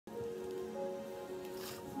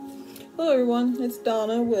Hello everyone, it's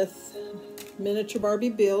Donna with Miniature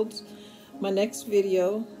Barbie Builds. My next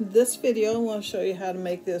video, this video I want to show you how to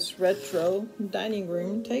make this retro dining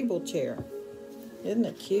room table chair. Isn't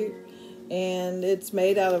it cute? And it's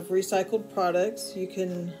made out of recycled products. You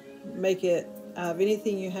can make it out of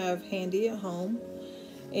anything you have handy at home.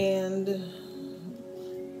 And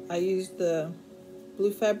I used the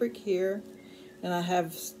blue fabric here, and I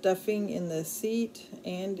have stuffing in the seat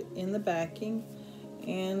and in the backing.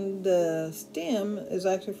 And the stem is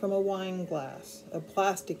actually from a wine glass, a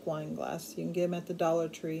plastic wine glass. You can get them at the Dollar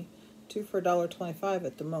Tree, 2 for $1.25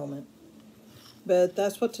 at the moment. But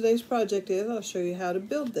that's what today's project is. I'll show you how to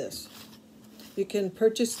build this. You can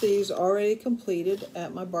purchase these already completed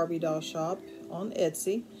at my Barbie doll shop on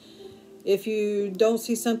Etsy. If you don't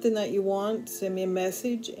see something that you want, send me a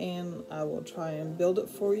message and I will try and build it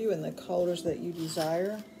for you in the colors that you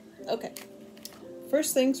desire. Okay,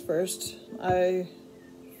 first things first, I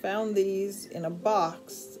found these in a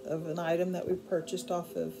box of an item that we purchased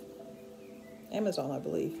off of Amazon, I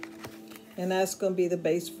believe. And that's going to be the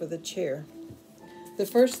base for the chair. The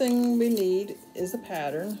first thing we need is a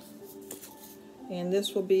pattern. And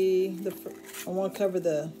this will be, I want to cover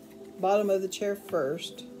the bottom of the chair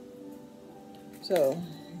first. So,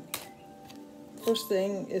 first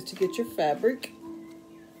thing is to get your fabric.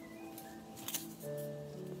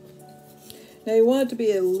 Now you want it to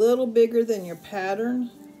be a little bigger than your pattern,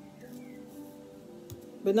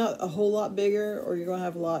 but not a whole lot bigger, or you're going to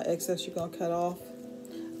have a lot of excess you're going to cut off.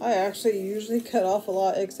 I actually usually cut off a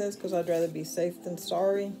lot of excess because I'd rather be safe than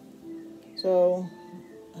sorry. So,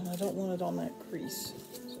 and I don't want it on that crease.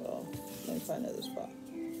 So, let me find another spot.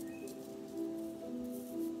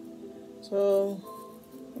 So,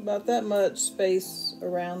 about that much space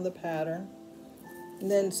around the pattern.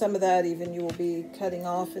 And then some of that even you will be cutting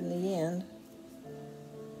off in the end.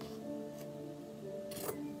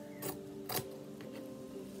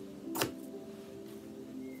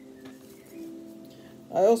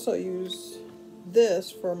 I also use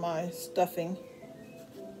this for my stuffing.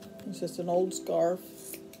 It's just an old scarf.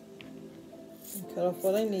 Cut off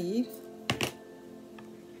what I need.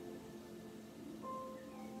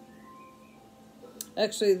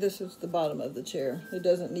 Actually, this is the bottom of the chair. It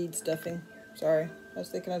doesn't need stuffing. Sorry, I was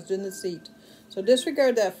thinking I was doing the seat. So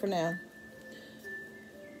disregard that for now.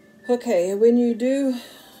 Okay, when you do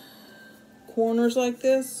corners like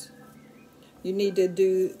this, you need to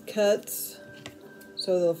do cuts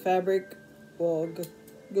so the fabric will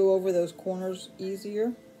go over those corners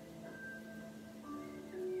easier.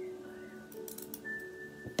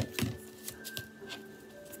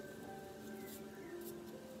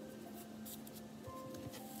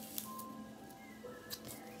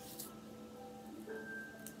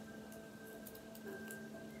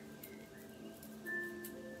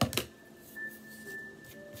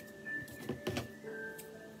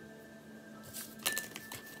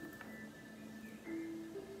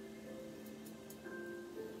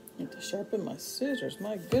 I need to sharpen my scissors.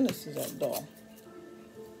 My goodness, is that dull.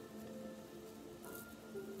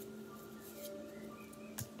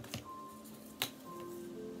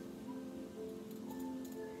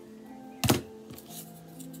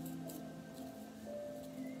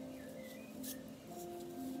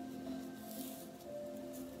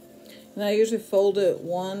 And I usually fold it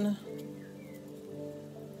one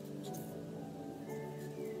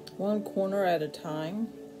corner at a time.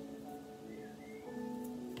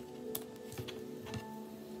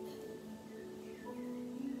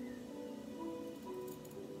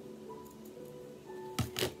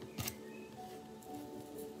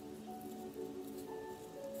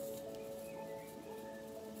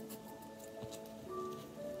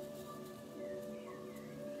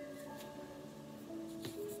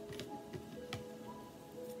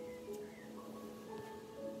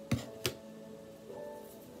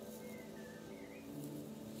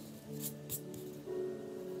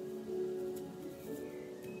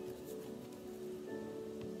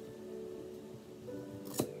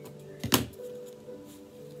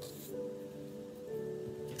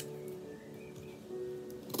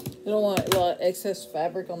 I don't want a lot of excess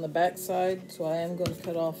fabric on the back side, so I am going to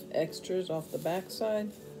cut off extras off the back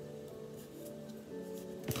side.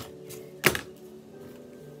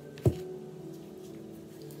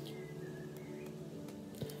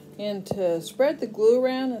 And to spread the glue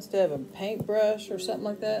around instead of a paintbrush or something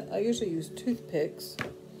like that, I usually use toothpicks.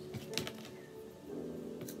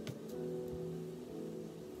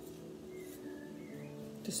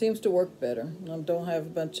 It seems to work better. I don't have a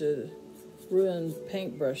bunch of ruined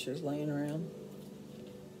paintbrushes laying around.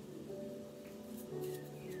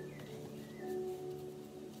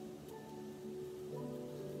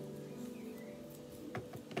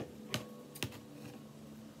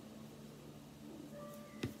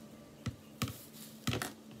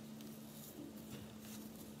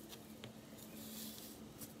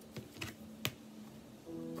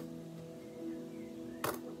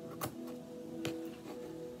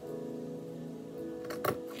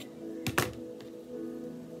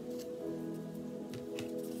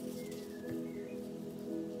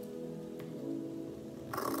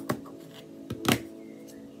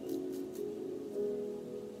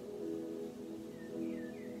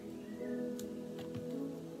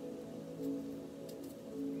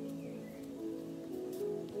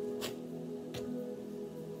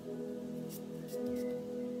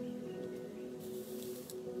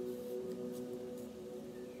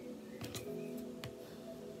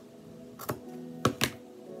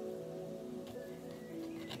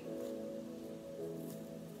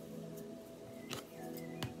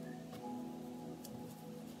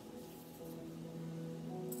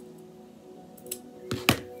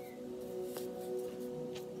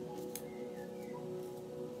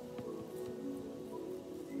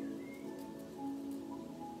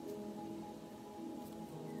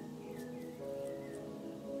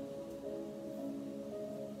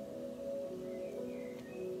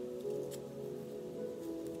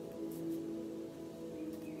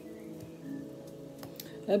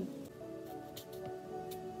 I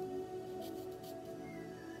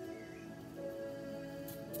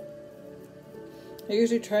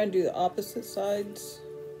usually try and do the opposite sides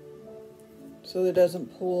so that it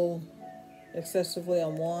doesn't pull excessively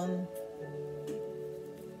on one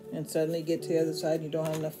and suddenly get to the other side and you don't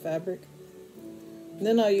have enough fabric. And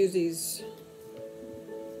then I'll use these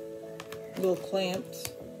little clamps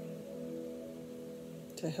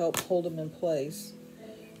to help hold them in place.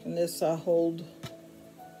 And this I hold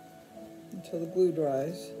until the glue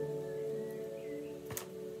dries.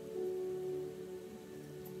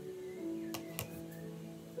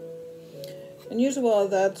 And usually while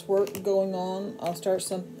that's work going on, I'll start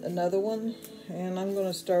another one, and I'm going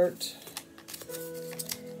to start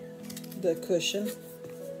the cushion.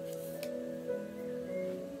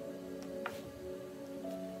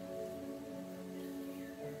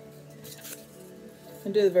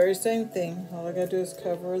 And do the very same thing. All I gotta do is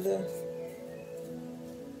cover the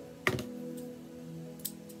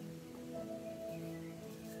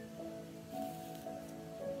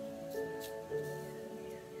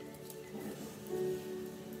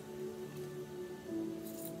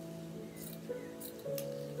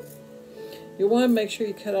You want to make sure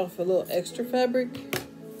you cut off a little extra fabric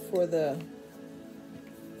for the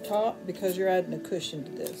top because you're adding a cushion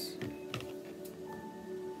to this.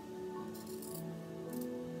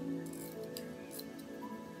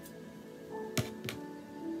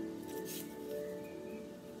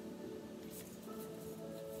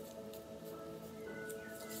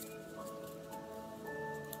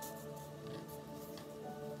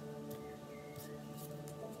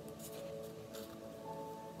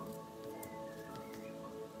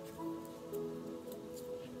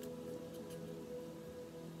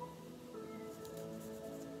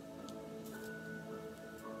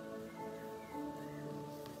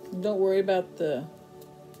 Don't worry about the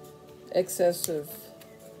excess of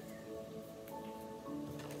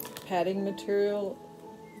padding material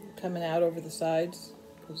coming out over the sides,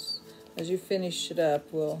 because as you finish it up,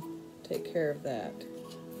 we'll take care of that.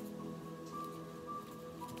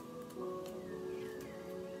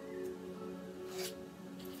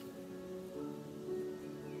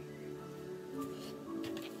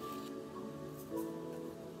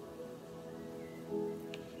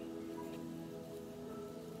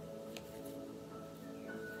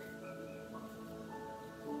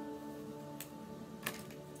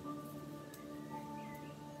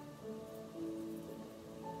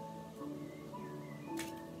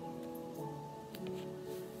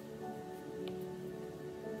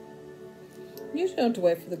 You usually don't have to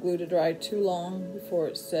wait for the glue to dry too long before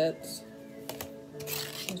it sets.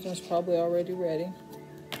 This one's probably already ready.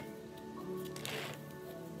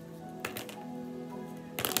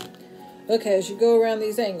 Okay, as you go around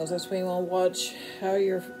these angles, that's when you want to watch how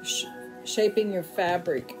you're shaping your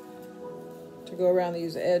fabric to go around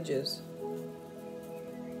these edges.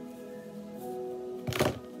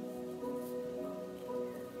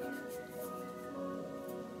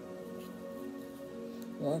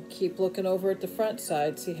 Well, keep looking over at the front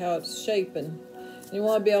side, see how it's shaping. You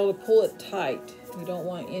want to be able to pull it tight. You don't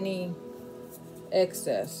want any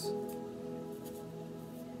excess.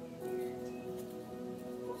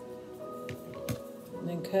 And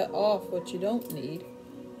then cut off what you don't need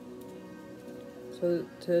so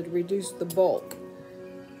to reduce the bulk.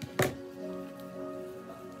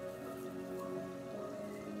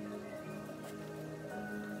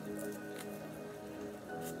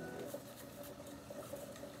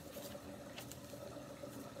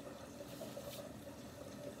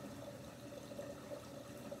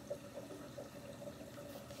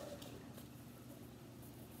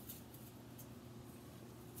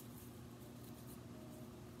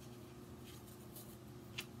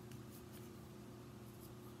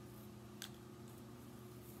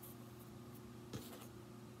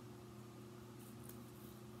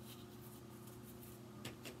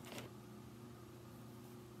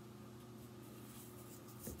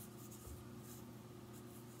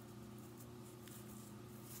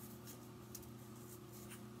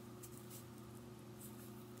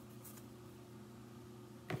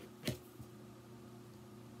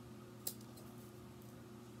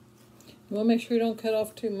 You want to make sure you don't cut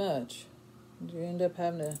off too much. You end up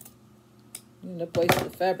wasting the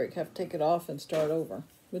fabric, have to take it off and start over.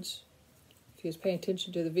 Which, if you was paying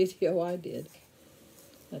attention to the video, I did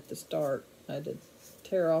at the start. I had to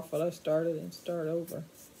tear off what I started and start over.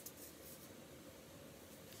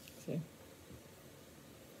 See?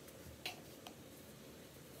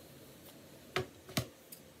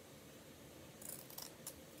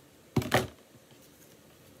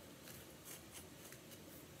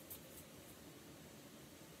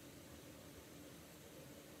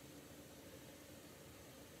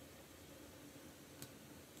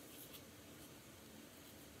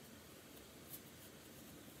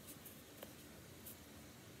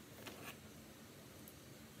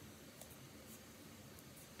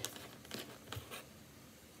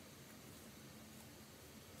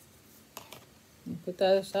 Put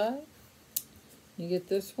that aside. You get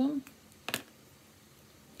this one.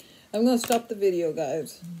 I'm going to stop the video,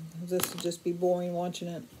 guys. This will just be boring watching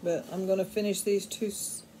it. But I'm going to finish these two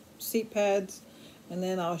seat pads, and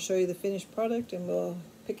then I'll show you the finished product, and we'll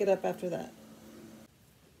pick it up after that.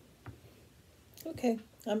 Okay,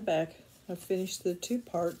 I'm back. I've finished the two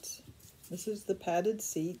parts. This is the padded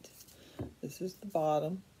seat. This is the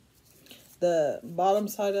bottom. The bottom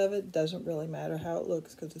side of it doesn't really matter how it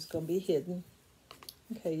looks because it's going to be hidden.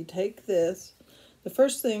 Okay, you take this. The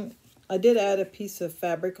first thing, I did add a piece of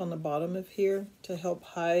fabric on the bottom of here to help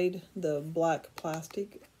hide the black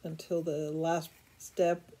plastic until the last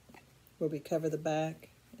step where we cover the back,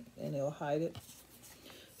 and it'll hide it.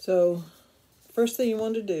 So first thing you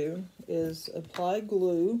want to do is apply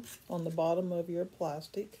glue on the bottom of your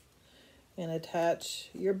plastic and attach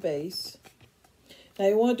your base. Now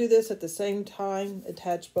you want to do this at the same time,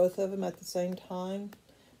 attach both of them at the same time,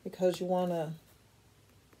 because you want to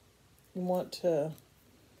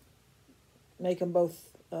make them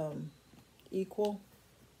both equal.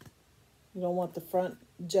 You don't want the front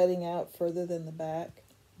jutting out further than the back,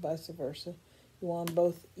 vice versa. You want them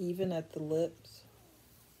both even at the lips.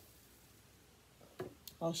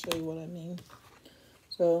 I'll show you what I mean.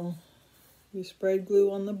 So you spread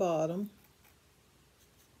glue on the bottom.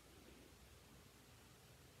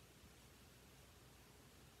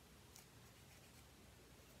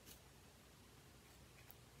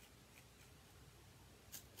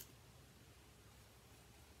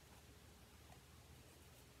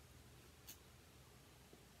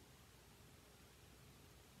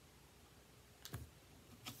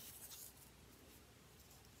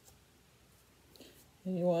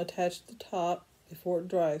 And you want to attach the top before it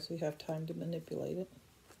dries so you have time to manipulate it.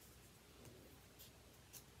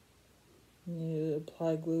 And you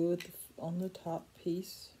apply glue on the top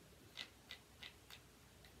piece.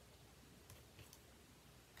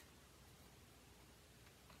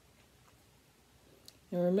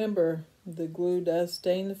 And remember, the glue does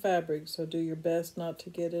stain the fabric, so do your best not to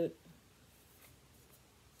get it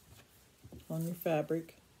on your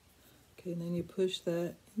fabric. Okay, and then you push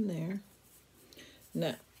that in there.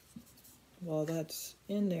 Now, while that's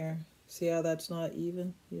in there, see how that's not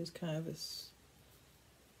even? You just kind of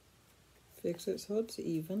fix it so it's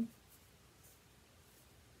even.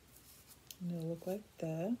 And it'll look like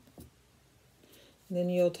that. And then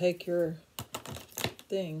you'll take your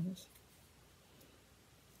things,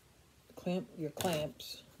 your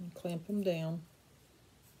clamps, and clamp them down.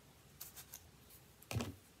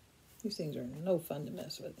 These things are no fun to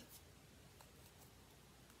mess with.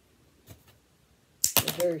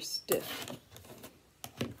 They're very stiff.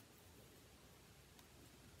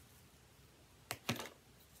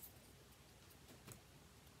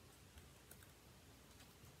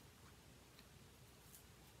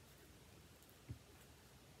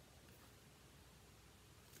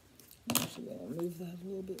 I'm actually going to move that a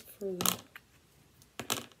little bit further.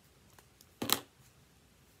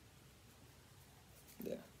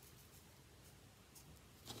 There.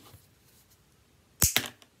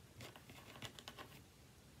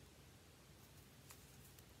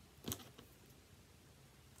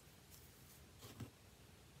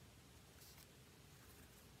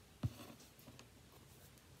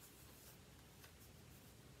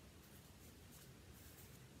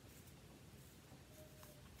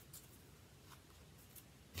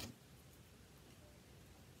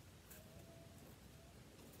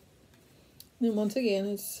 And once again,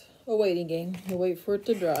 it's a waiting game. You wait for it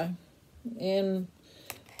to dry. And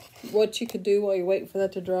what you could do while you wait for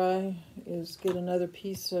that to dry is get another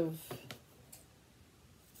piece of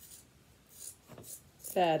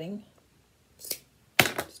batting,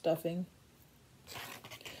 stuffing.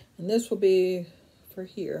 And this will be for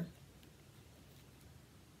here.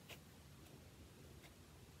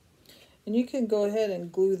 And you can go ahead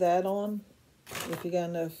and glue that on if you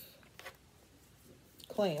got enough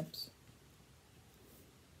clamps.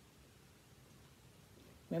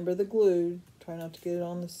 Remember the glue, try not to get it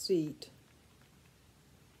on the seat.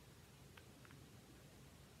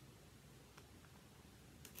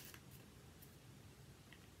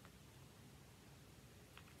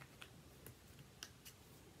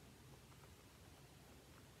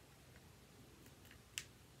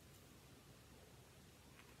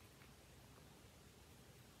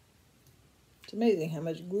 It's amazing how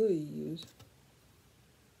much glue you use.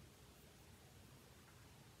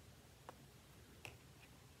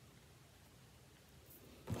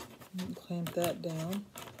 And clamp that down.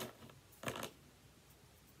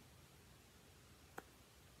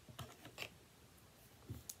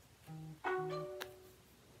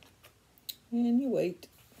 And you wait.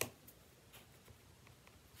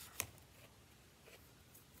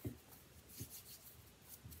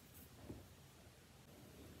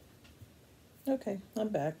 Okay, I'm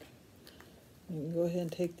back. You can go ahead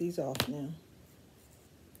and take these off now.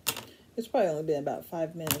 It's probably only been about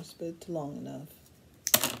 5 minutes, but it's long enough.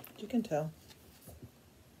 You can tell.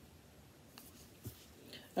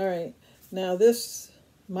 Alright, now this,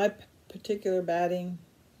 my particular batting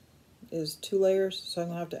is 2 layers, so I'm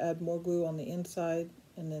going to have to add more glue on the inside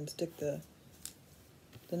and then stick the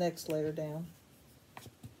next layer down.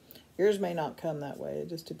 Yours may not come that way, it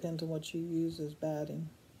just depends on what you use as batting,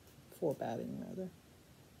 for batting rather.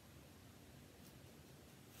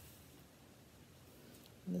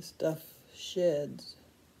 And this stuff sheds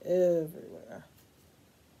everywhere.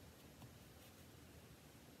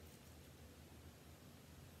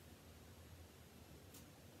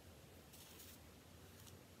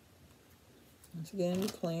 Once again, you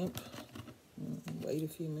clamp, wait a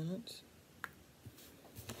few minutes.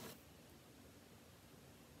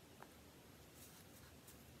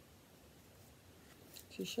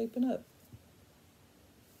 She's shaping up.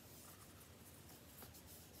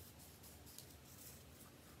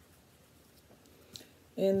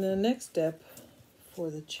 And the next step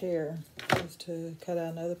for the chair is to cut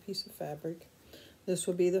out another piece of fabric. This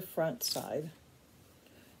will be the front side.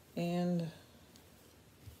 And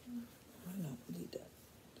I don't need that.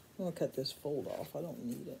 I'm going to cut this fold off. I don't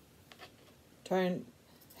need it. Try and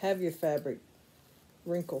have your fabric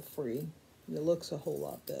wrinkle free. It looks a whole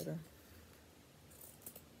lot better.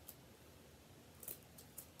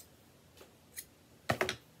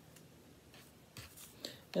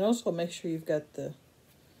 And also make sure you've got the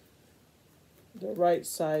right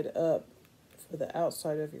side up for the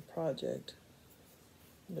outside of your project.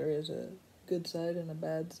 There is a good side and a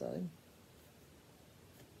bad side.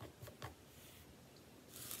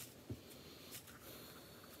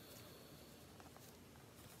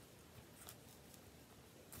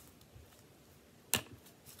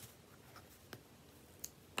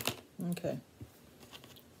 Okay.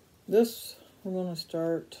 This we're going to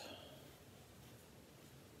start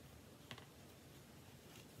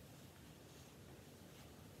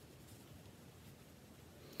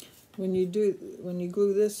when you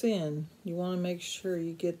glue this in, you want to make sure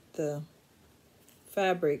you get the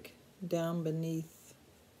fabric down beneath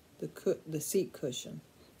the seat cushion.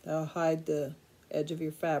 That'll hide the edge of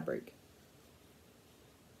your fabric.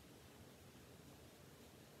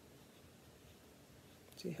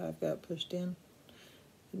 See how I've got it pushed in?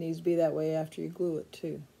 It needs to be that way after you glue it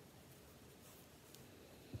too.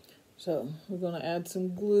 So we're going to add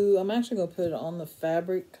some glue. I'm actually going to put it on the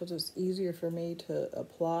fabric because it's easier for me to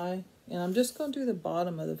apply. And I'm just going to do the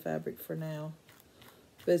bottom of the fabric for now.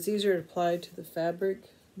 But it's easier to apply to the fabric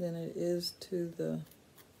than it is to the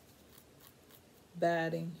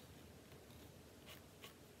batting.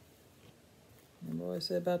 Remember what I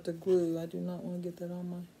said about the glue? I do not want to get that on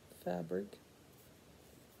my fabric.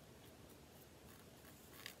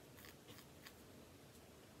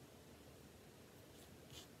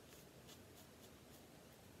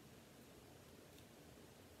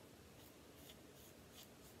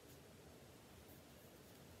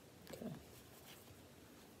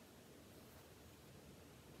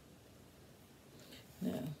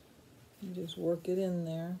 Now, you just work it in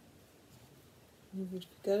there. You've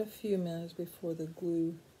got a few minutes before the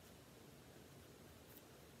glue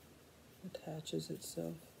attaches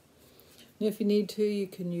itself. And if you need to, you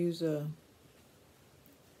can use a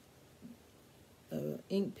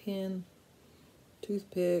ink pen,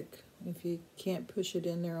 toothpick, if you can't push it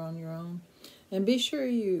in there on your own. And be sure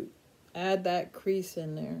you add that crease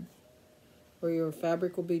in there, or your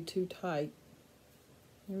fabric will be too tight.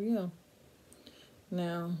 There we go.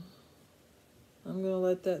 Now, I'm going to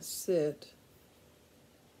let that sit.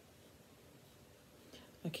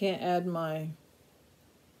 I can't add my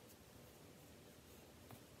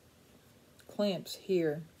clamps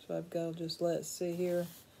here, so I've got to just let it sit here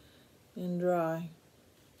and dry.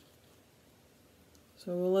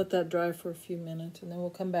 So we'll let that dry for a few minutes, and then we'll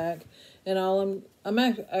come back. And I'm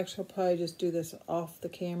actually probably just do this off the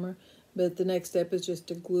camera, but the next step is just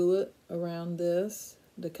to glue it around this,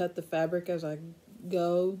 to cut the fabric as I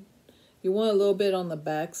go. You want a little bit on the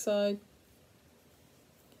back side.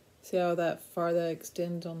 See how far that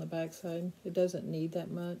extends on the back side? It doesn't need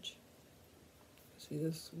that much. See,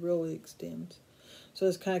 this really extends. So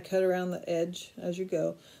just kind of cut around the edge as you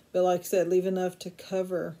go. But like I said, leave enough to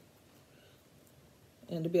cover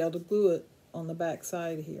and to be able to glue it on the back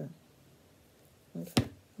side here. Okay,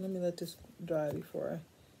 let me let this dry before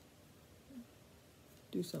I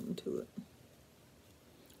do something to it.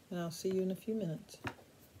 And I'll see you in a few minutes.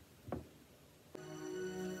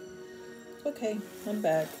 Okay, I'm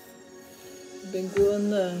back. I've been gluing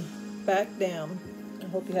the back down. I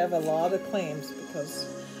hope you have a lot of clamps because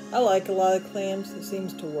I like a lot of clams. It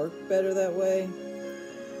seems to work better that way.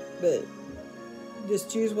 But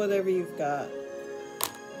just use whatever you've got.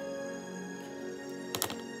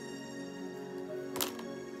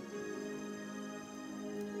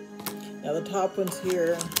 Now the top ones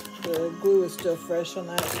here, the glue is still fresh on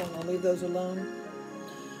that, so I'm going to leave those alone.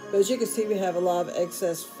 But as you can see, we have a lot of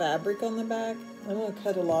excess fabric on the back. I'm going to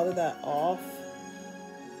cut a lot of that off,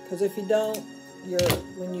 because if you don't,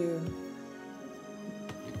 when you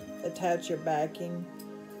attach your backing,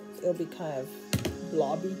 it'll be kind of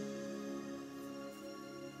blobby.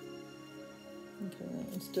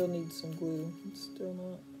 Okay, it still needs some glue. It's still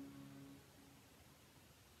not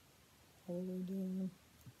all the way down.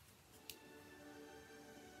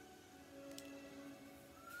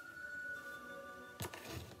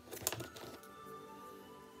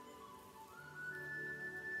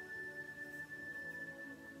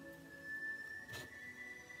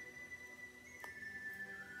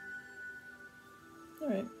 All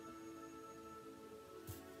right.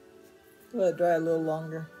 Let it dry a little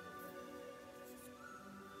longer.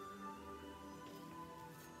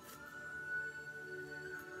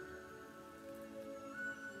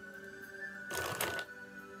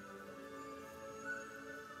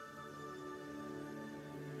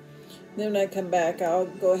 Then when I come back, I'll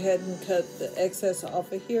go ahead and cut the excess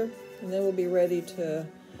off of here, and then we'll be ready to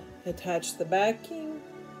attach the backing,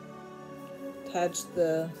 attach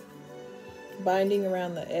the binding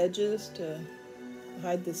around the edges to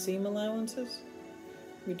hide the seam allowances.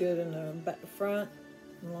 We do it in the front,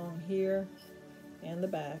 along here, and the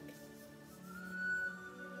back.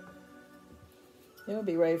 Then we'll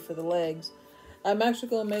be ready for the legs. I'm actually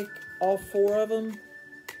going to make all 4 of them,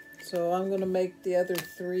 so I'm going to make the other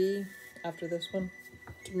 3 after this one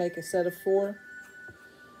to make a set of 4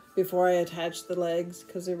 before I attach the legs,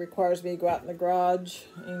 because it requires me to go out in the garage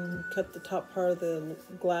and cut the top part of the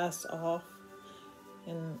glass off,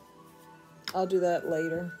 and I'll do that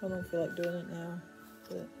later. I don't feel like doing it now,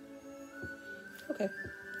 but okay.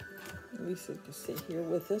 At least it can sit here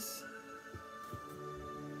with us.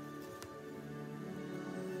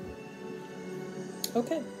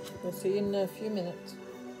 Okay, we'll see you in a few minutes.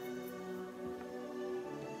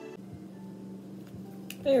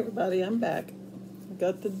 Hey everybody, I'm back.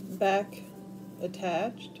 Got the back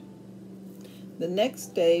attached. The next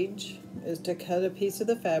stage is to cut a piece of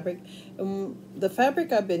the fabric. The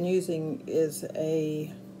fabric I've been using is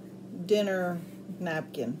a dinner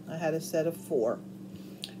napkin. I had a set of 4.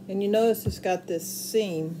 And you notice it's got this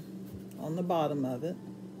seam on the bottom of it.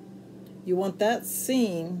 You want that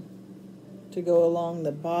seam to go along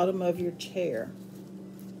the bottom of your chair.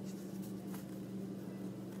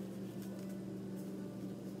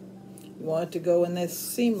 You want it to go in this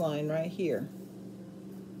seam line right here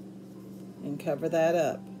and cover that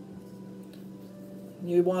up.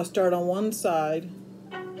 You want to start on one side.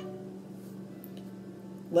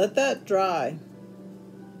 Let that dry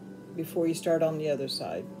before you start on the other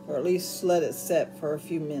side, or at least let it set for a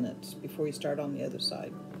few minutes before you start on the other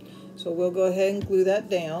side. So we'll go ahead and glue that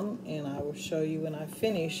down, and I will show you when I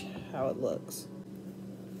finish how it looks.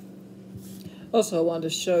 Also, I wanted to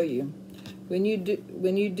show you, when you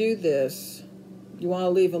do this, you want to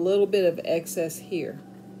leave a little bit of excess here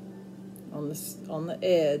on the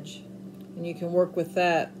edge, and you can work with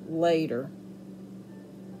that later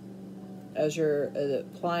as you're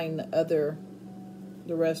applying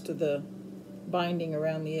the rest of the binding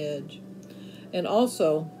around the edge. And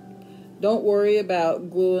also, don't worry about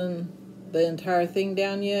gluing the entire thing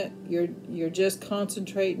down yet. You're just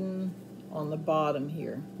concentrating on the bottom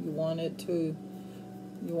here. You want to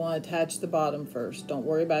attach the bottom first. Don't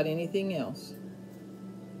worry about anything else.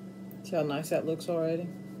 See how nice that looks already?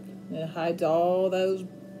 And it hides all of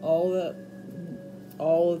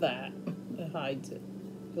that. It hides it.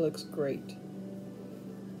 It looks great.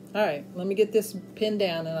 All right, let me get this pinned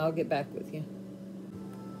down and I'll get back with you.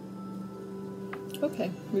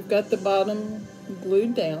 Okay, we've got the bottom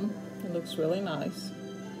glued down. It looks really nice.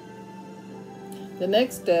 The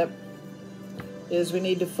next step is we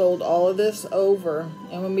need to fold all of this over,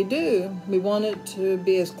 and when we do, we want it to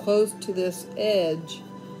be as close to this edge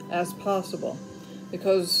as possible,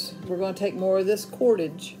 because we're going to take more of this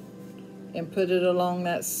cordage and put it along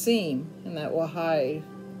that seam, and that will hide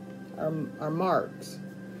our marks.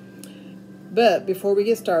 But before we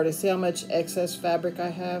get started, see how much excess fabric I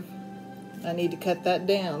have? I need to cut that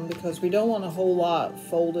down because we don't want a whole lot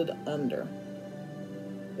folded under.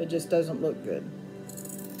 It just doesn't look good.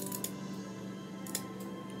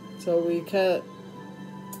 So we cut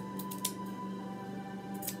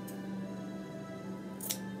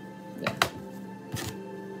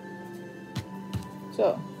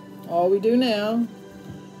So all we do now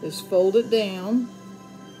is fold it down.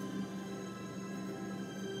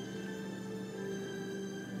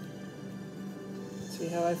 See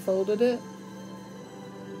how I folded it?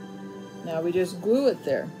 Now we just glue it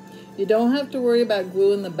there. You don't have to worry about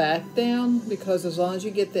gluing the back down, because as long as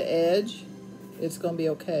you get the edge, it's going to be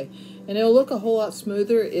okay. And it'll look a whole lot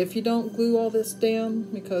smoother if you don't glue all this down,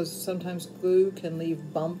 because sometimes glue can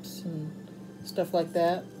leave bumps and stuff like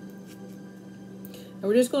that. And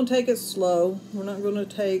we're just going to take it slow. We're not going to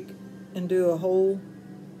take and do a whole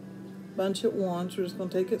bunch at once. We're just going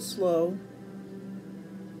to take it slow.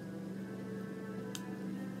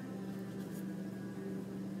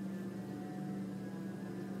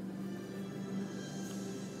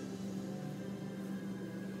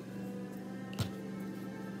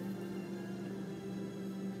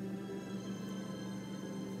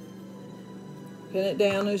 Pin it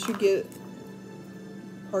down as you get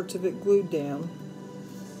parts of it glued down.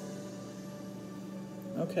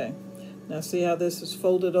 Okay, now see how this is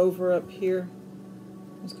folded over up here?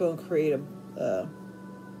 It's going to create a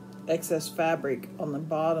excess fabric on the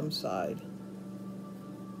bottom side.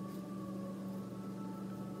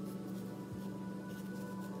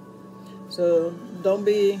 So don't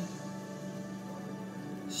be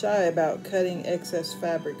shy about cutting excess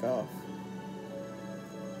fabric off.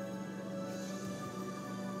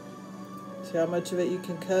 See how much of it you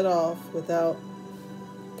can cut off without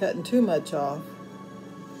cutting too much off.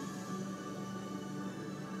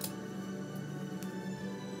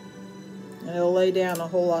 And it'll lay down a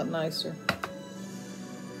whole lot nicer.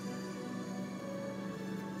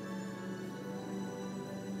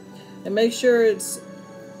 And make sure it's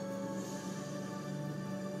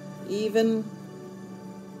even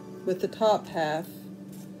with the top half.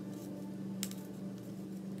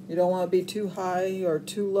 You don't want to be too high or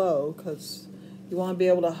too low, because you want to be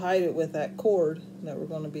able to hide it with that cord that we're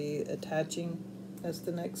going to be attaching as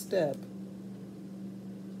the next step.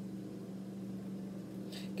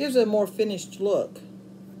 Gives it a more finished look.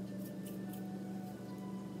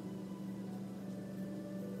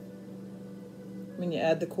 When you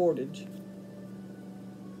add the cordage.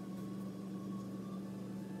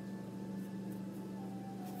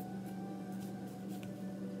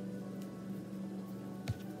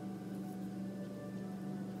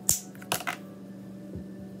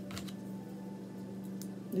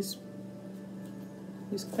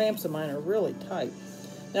 These clamps of mine are really tight.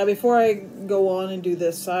 Now before I go on and do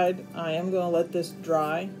this side, I am going to let this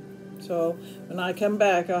dry. So when I come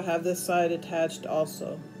back, I'll have this side attached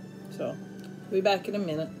also. So I'll be back in a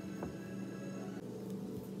minute.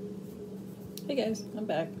 Hey guys, I'm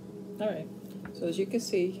back. Alright, so as you can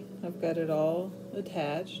see, I've got it all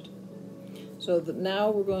attached. So now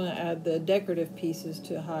we're going to add the decorative pieces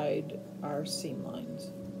to hide our seam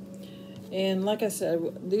lines. And like I said,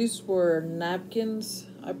 these were napkins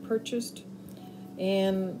I purchased,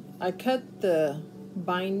 and I cut the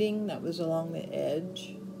binding that was along the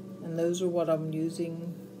edge, and those are what I'm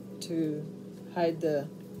using to hide the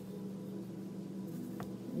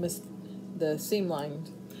seam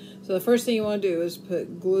lines. So the first thing you want to do is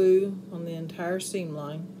put glue on the entire seam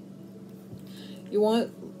line. You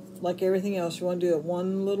want, like everything else, you want to do it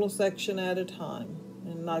one little section at a time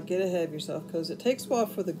and not get ahead of yourself, because it takes a while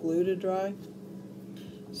for the glue to dry.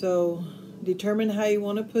 So determine how you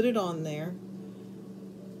want to put it on there,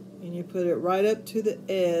 and you put it right up to the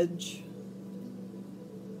edge.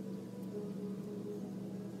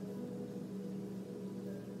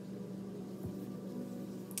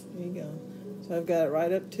 There you go. So I've got it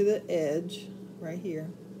right up to the edge right here,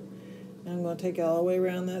 and I'm going to take it all the way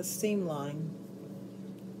around that seam line.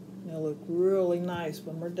 It'll look really nice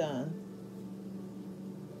when we're done.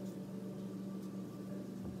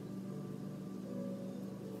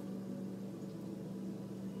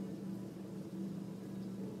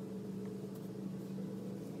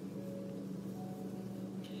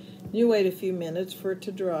 You wait a few minutes for it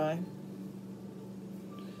to dry.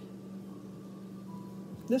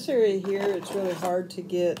 This area here, it's really hard to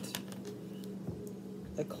get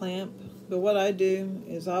a clamp, but what I do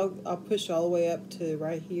is I'll push all the way up to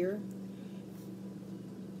right here.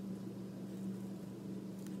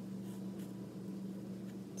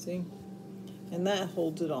 See? And that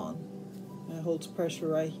holds it on. And it holds pressure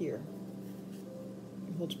right here.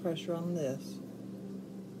 It holds pressure on this.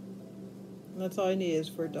 And that's all I need, is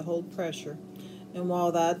for it to hold pressure. And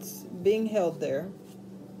while that's being held there,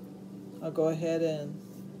 I'll go ahead and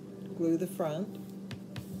glue the front.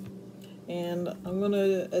 And I'm going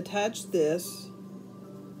to attach this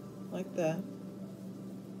like that.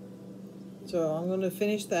 So I'm going to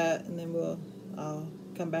finish that, and then I'll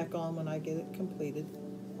come back on when I get it completed.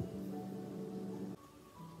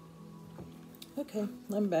 Okay,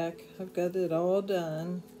 I'm back. I've got it all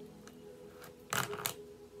done.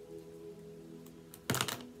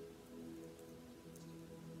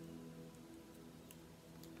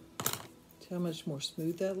 See how much more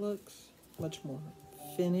smooth that looks? Much more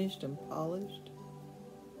finished and polished.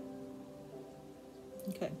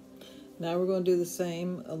 Okay, now we're going to do the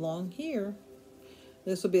same along here.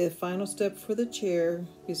 This will be the final step for the chair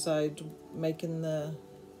besides making the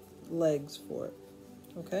legs for it.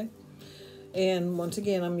 Okay, and once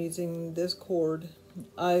again I'm using this cord.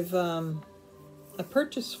 I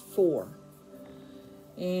purchased 4,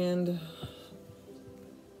 and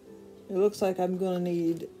it looks like I'm going to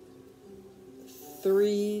need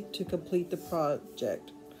 3 to complete the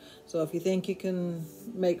project. So if you think you can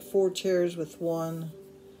make 4 chairs with 1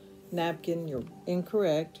 napkin, you're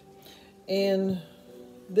incorrect. And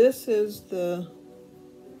this is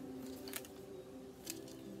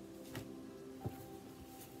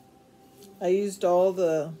I used all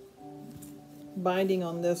the binding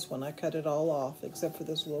on this one. I cut it all off except for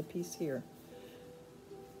this little piece here.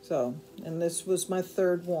 So, and this was my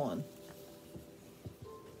 3rd one.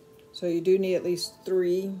 So you do need at least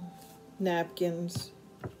 3 napkins.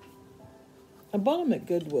 I bought them at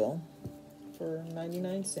Goodwill for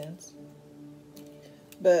 99 cents.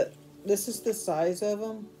 But this is the size of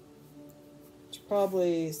them. It's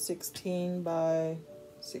probably 16 by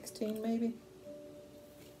 16 maybe.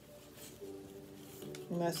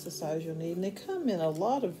 And that's the size you'll need. And they come in a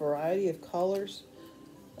lot of variety of colors.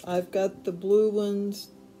 I've got the blue ones.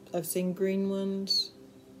 I've seen green ones.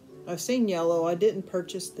 I've seen yellow. I didn't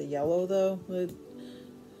purchase the yellow though.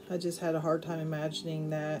 I just had a hard time imagining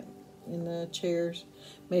that in the chairs.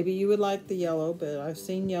 Maybe you would like the yellow, but I've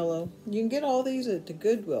seen yellow. You can get all these at the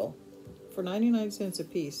Goodwill for 99 cents a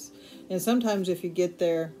piece. And sometimes if you get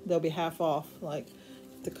there, they'll be half off. Like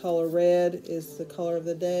the color red is the color of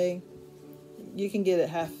the day. You can get it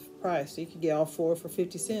half price. You could get all 4 for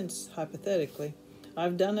 50 cents, hypothetically.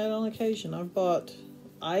 I've done that on occasion. I've bought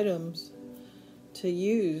items to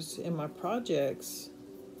use in my projects,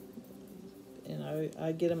 and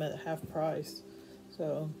I get them at half price.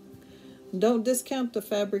 So don't discount the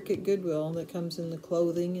fabric at Goodwill that comes in the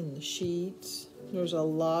clothing and the sheets. There's a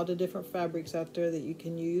lot of different fabrics out there that you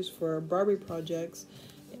can use for Barbie projects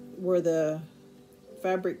where the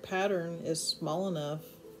fabric pattern is small enough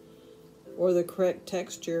or the correct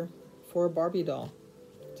texture for a Barbie doll.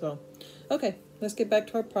 So, okay, let's get back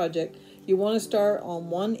to our project. You want to start on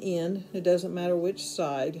one end. It doesn't matter which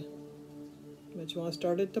side, but you want to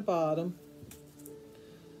start at the bottom.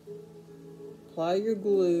 Apply your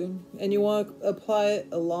glue, and you want to apply it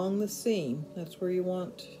along the seam. That's where you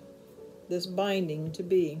want this binding to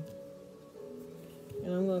be.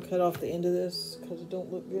 And I'm going to cut off the end of this because it don't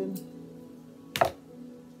look good.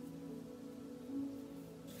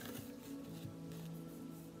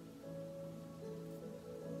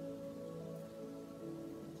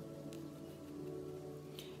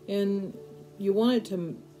 And you want it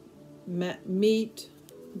to meet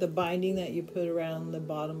the binding that you put around the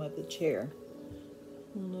bottom of the chair.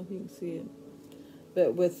 I don't know if you can see it.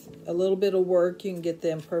 But with a little bit of work, you can get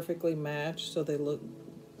them perfectly matched so they look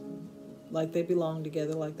like they belong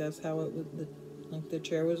together, like that's how it would, like the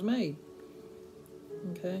chair was made.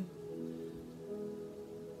 Okay.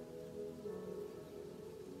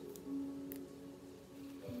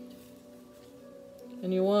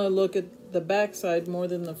 And you want to look at the back side more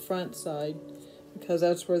than the front side because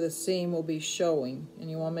that's where the seam will be showing, and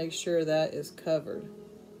you want to make sure that is covered.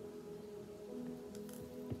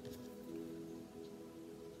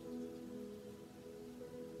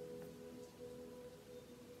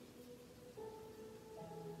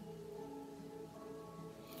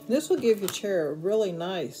 This will give your chair a really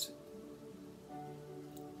nice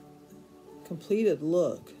completed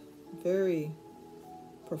look. Very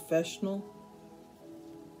professional.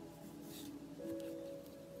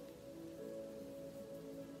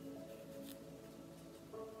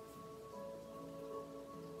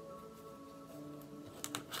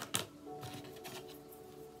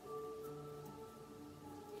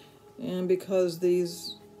 And because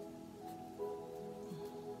these,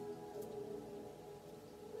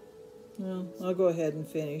 well, I'll go ahead and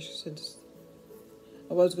finish since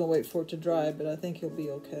I was going to wait for it to dry, but I think you'll be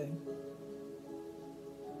okay.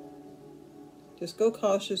 Just go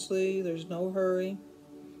cautiously. There's no hurry.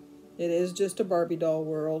 It is just a Barbie doll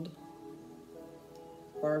world.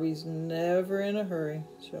 Barbie's never in a hurry.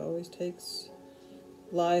 She always takes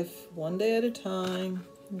life one day at a time.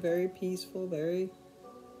 Very peaceful, very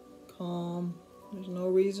calm. There's no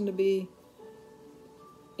reason to be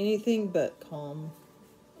anything but calm.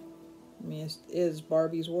 I mean, it is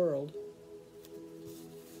Barbie's world.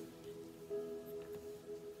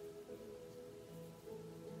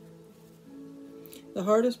 The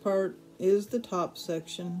hardest part is the top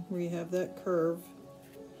section where you have that curve,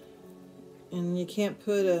 and you can't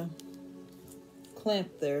put a clamp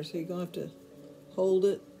there, so you're going to have to hold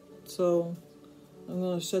it. So I'm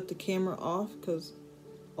going to shut the camera off because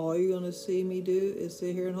all you're going to see me do is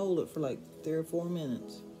sit here and hold it for like 3 or 4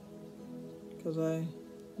 minutes because I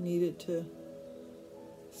need it to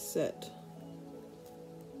set.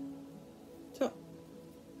 So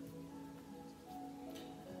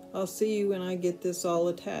I'll see you when I get this all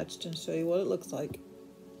attached and show you what it looks like.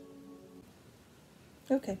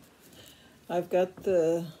 Okay, I've got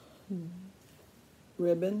the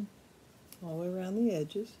ribbon all the way around the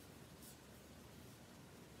edges.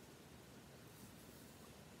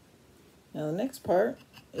 Now the next part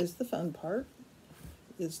is the fun part.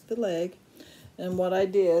 It's the leg. And what I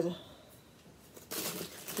did,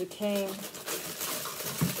 it came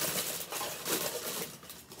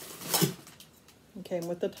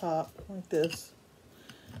with the top like this.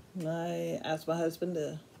 And I asked my husband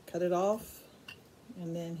to cut it off,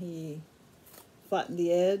 and then he flattened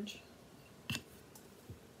the edge.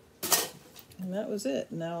 And that was it.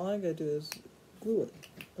 Now all I gotta do is glue it,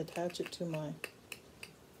 attach it to my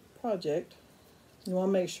project. You want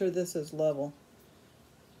to make sure this is level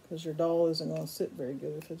because your doll isn't going to sit very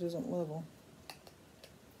good if it isn't level.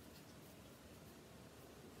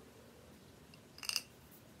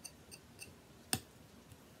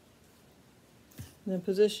 And then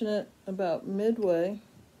position it about midway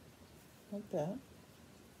like that.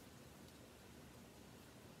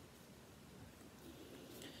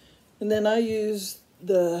 And then I use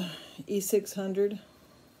the E600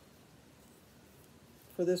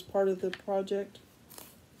 for this part of the project.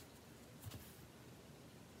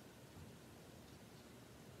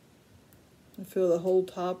 I fill the whole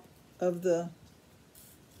top of the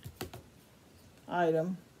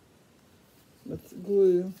item with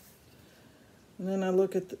glue, and then I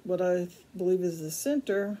look at what I believe is the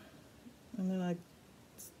center, and then I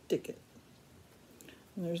stick it.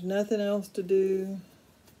 And there's nothing else to do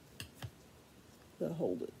but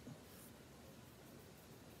hold it.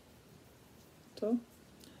 So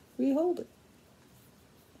we hold it.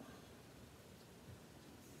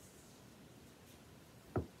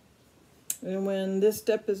 And when this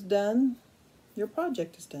step is done, your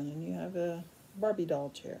project is done and you have a Barbie doll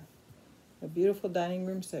chair. A beautiful dining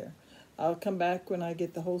room chair. I'll come back when I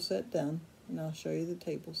get the whole set done and I'll show you the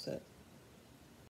table set.